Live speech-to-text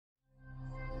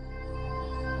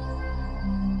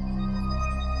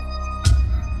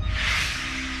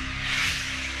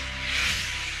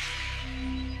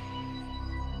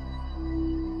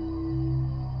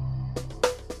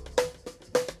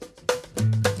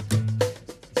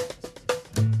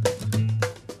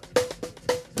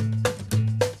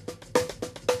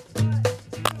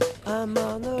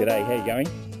G'day, how you going?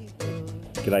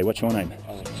 G'day, what's your name?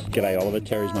 G'day, Oliver.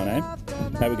 Terry's my name.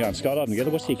 How we going skydiving together?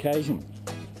 What's the occasion?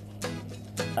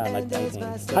 18.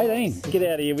 18? Get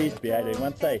out of here. We used to be 18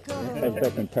 once, eh?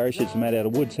 Back when parachutes are made out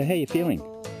of wood. So how are you feeling?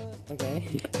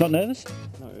 Okay. Not nervous?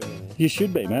 Not really. You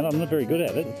should be, man. I'm not very good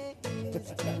at it.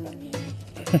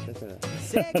 Don't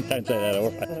say that, all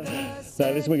right.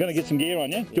 So listen, we're going to get some gear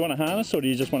on you. Do you want a harness or do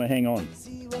you just want to hang on?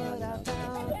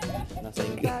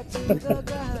 Nothing.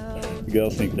 The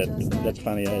girls think that's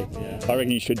funny, eh? Yeah. I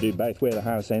reckon you should do both. Wear the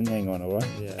harness and hang on, all right?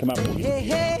 Yeah. Come up. Hey,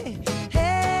 hey, hey,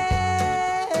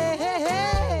 hey,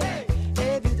 hey,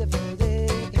 hey, beautiful day.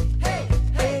 Hey,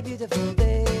 hey, beautiful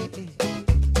day.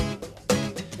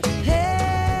 Hey,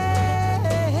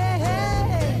 hey, hey,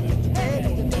 hey,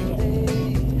 beautiful day.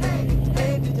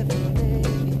 Hey, beautiful day.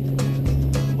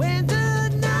 When the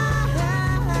night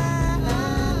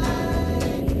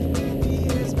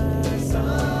is my song,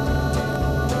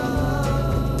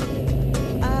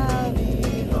 I'll be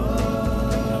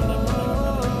home.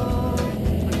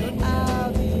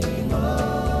 I'll be home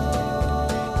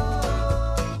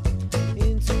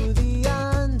into the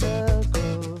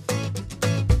undergrowth.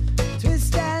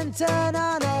 Twist and turn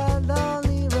on a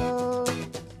lonely road.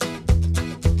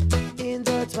 In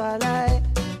the twilight,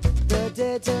 the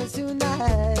day turns to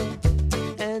night,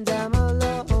 and I'm alone.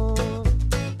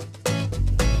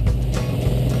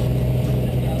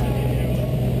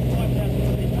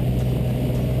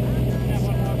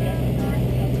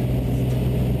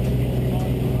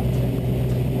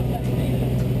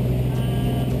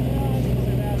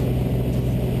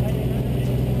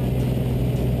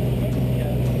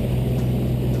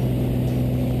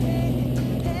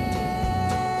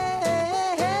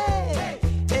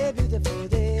 Hey, beautiful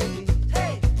day.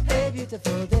 Hey,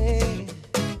 beautiful day.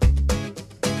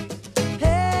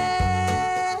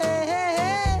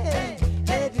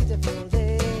 Hey, beautiful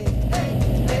day.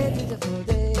 Hey, beautiful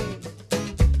day.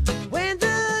 When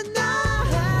the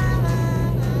night.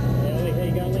 How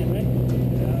you going then, mate?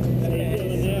 How you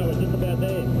feeling now? We're just about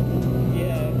there.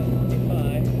 Yeah,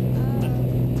 fine.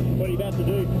 What are you about to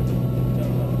do?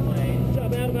 Jump on the plane.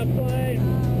 Jump out of a plane!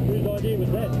 Whose idea was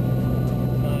that?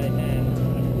 My dad.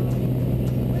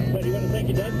 So do you want to thank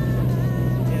your dad?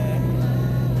 Yeah.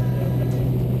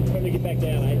 When we get back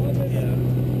down, eh? Yeah.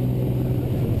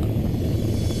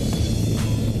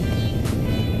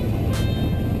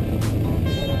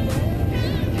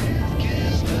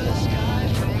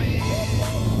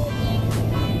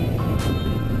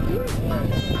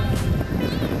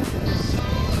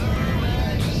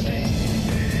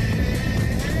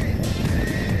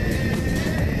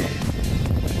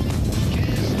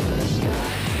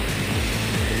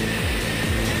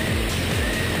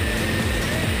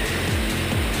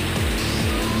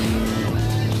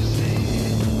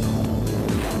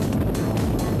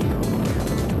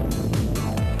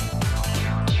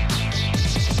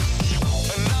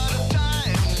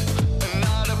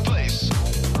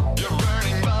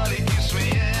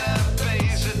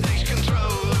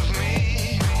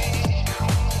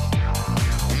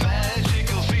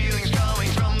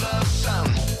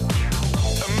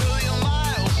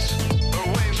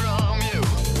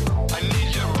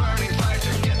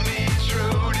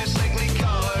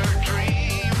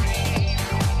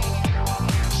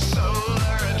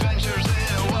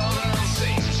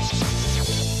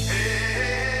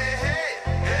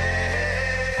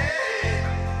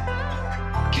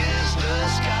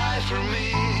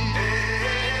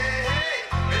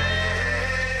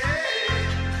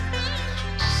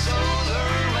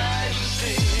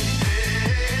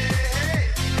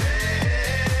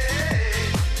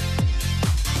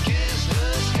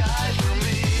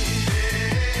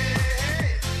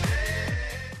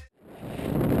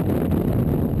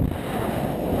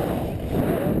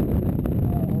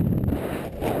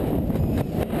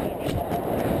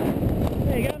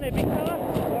 There you go, there, big fella.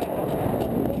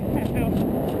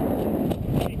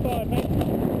 25, mate.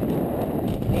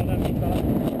 Well done, big fella.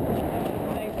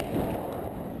 Thank you.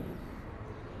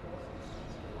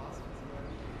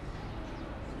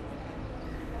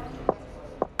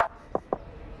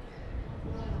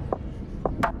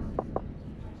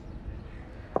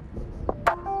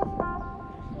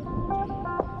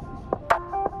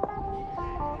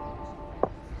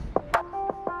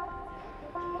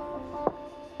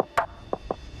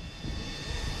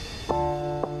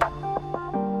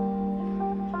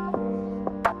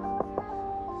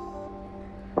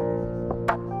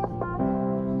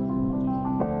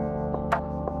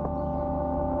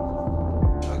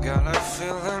 Got a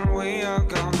feeling we are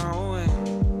gonna win.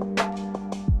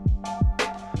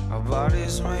 Our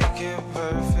bodies make it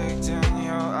perfect, and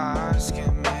your eyes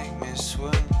can make me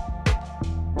swim.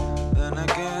 Then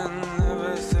again,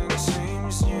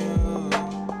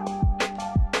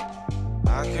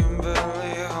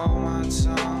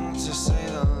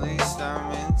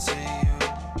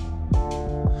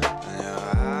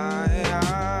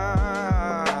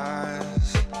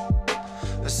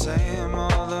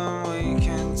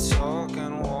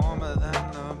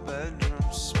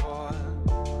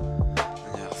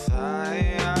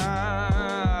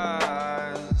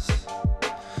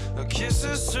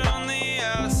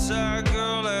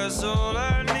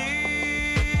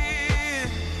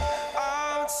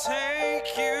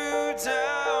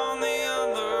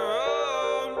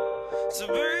 to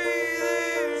breathe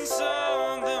in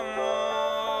something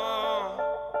more.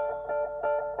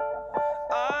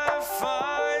 I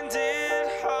find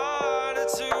it harder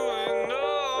to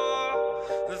ignore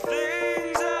the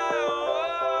things I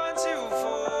want you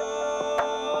for.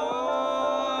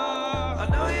 I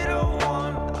know you don't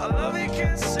want, I love you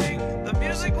can't sing. The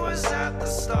music was at the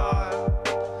start.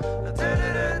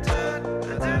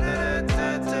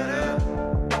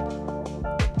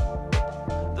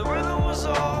 The rhythm was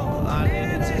all I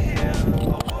needed to hear. A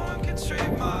woman can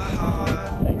treat my heart.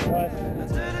 Thanks, guys.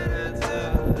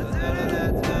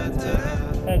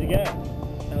 How'd you go?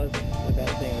 That was the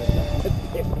best thing we've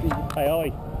done. Hey,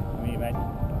 Ollie. Come here, mate.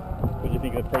 What did you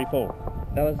think of the pre-fall?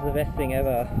 That was the best thing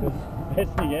ever.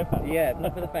 Best thing ever. Yeah,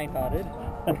 not for the faint-hearted.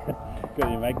 Good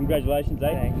on you, mate. Congratulations, eh?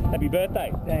 Thanks. Happy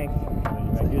birthday. Thanks.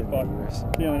 Cheers, bye.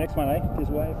 See you on the next one, eh?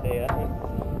 Just wave. See ya.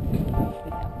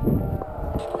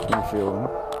 How you feeling?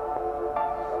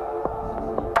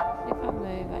 If I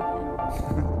move, I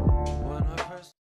can.